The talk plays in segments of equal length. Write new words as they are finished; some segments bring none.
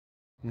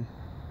Yeah.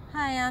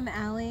 Hi, I'm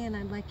Allie, and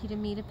I'd like you to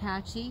meet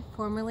Apache,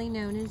 formerly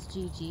known as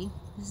Gigi.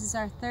 This is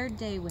our third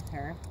day with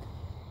her,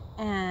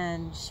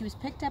 and she was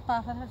picked up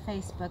off of a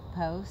Facebook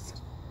post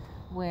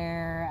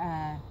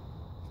where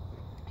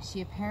she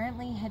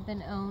apparently had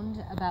been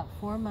owned about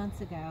 4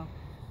 months ago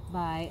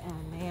by a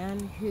man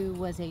who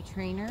was a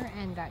trainer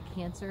and got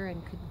cancer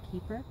and couldn't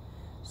keep her.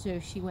 So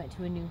she went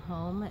to a new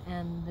home,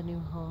 and the new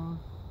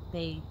home,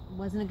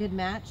 wasn't a good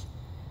match.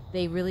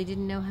 They really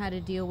didn't know how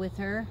to deal with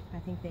her. I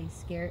think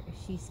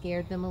she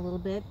scared them a little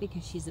bit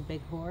because she's a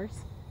big horse.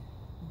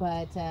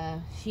 But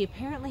she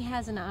apparently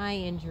has an eye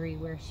injury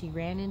where she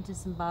ran into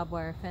some barbed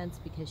wire fence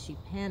because she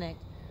panicked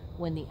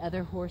when the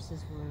other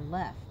horses were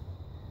left.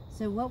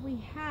 So what we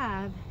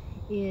have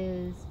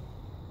is,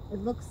 it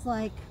looks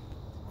like,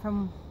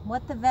 from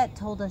what the vet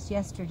told us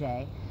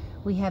yesterday,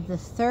 we have the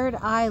third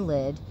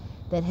eyelid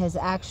that has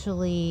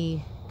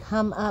actually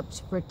come up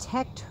to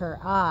protect her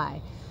eye,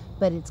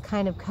 but it's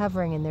kind of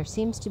covering, and there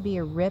seems to be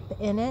a rip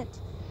in it,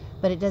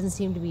 but it doesn't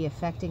seem to be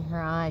affecting her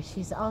eye.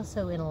 She's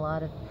also in a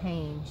lot of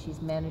pain.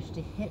 She's managed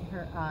to hit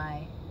her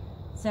eye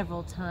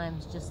several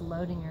times just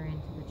loading her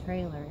into the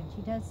trailer, and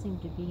she does seem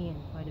to be in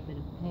quite a bit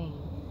of pain.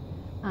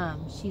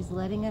 She's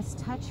letting us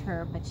touch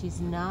her, but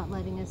she's not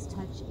letting us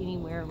touch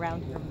anywhere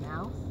around her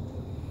mouth.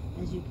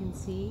 As you can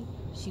see,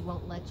 she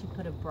won't let you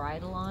put a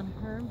bridle on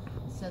her,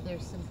 so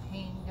there's some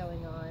pain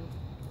going on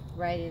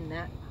right in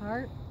that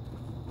part.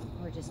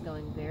 We're just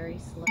going very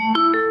slow to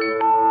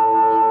get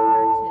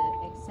her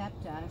to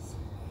accept us.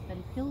 But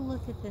if you'll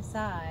look at this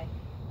eye,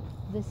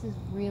 this is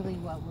really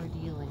what we're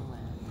dealing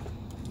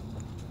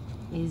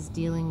with, is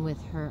dealing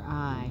with her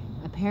eye.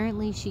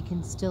 Apparently she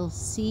can still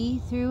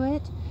see through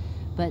it,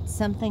 but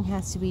something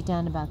has to be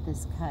done about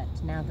this cut.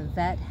 Now the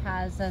vet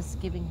has us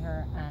giving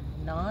her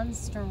a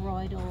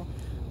non-steroidal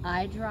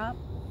eye drop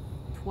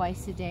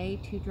twice a day,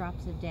 2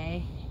 drops a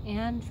day,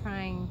 and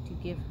trying to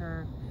give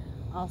her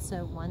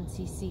also 1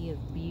 cc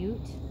of bute,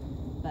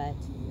 but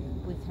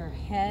with her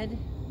head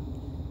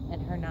and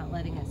her not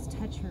letting us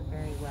touch her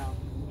very well,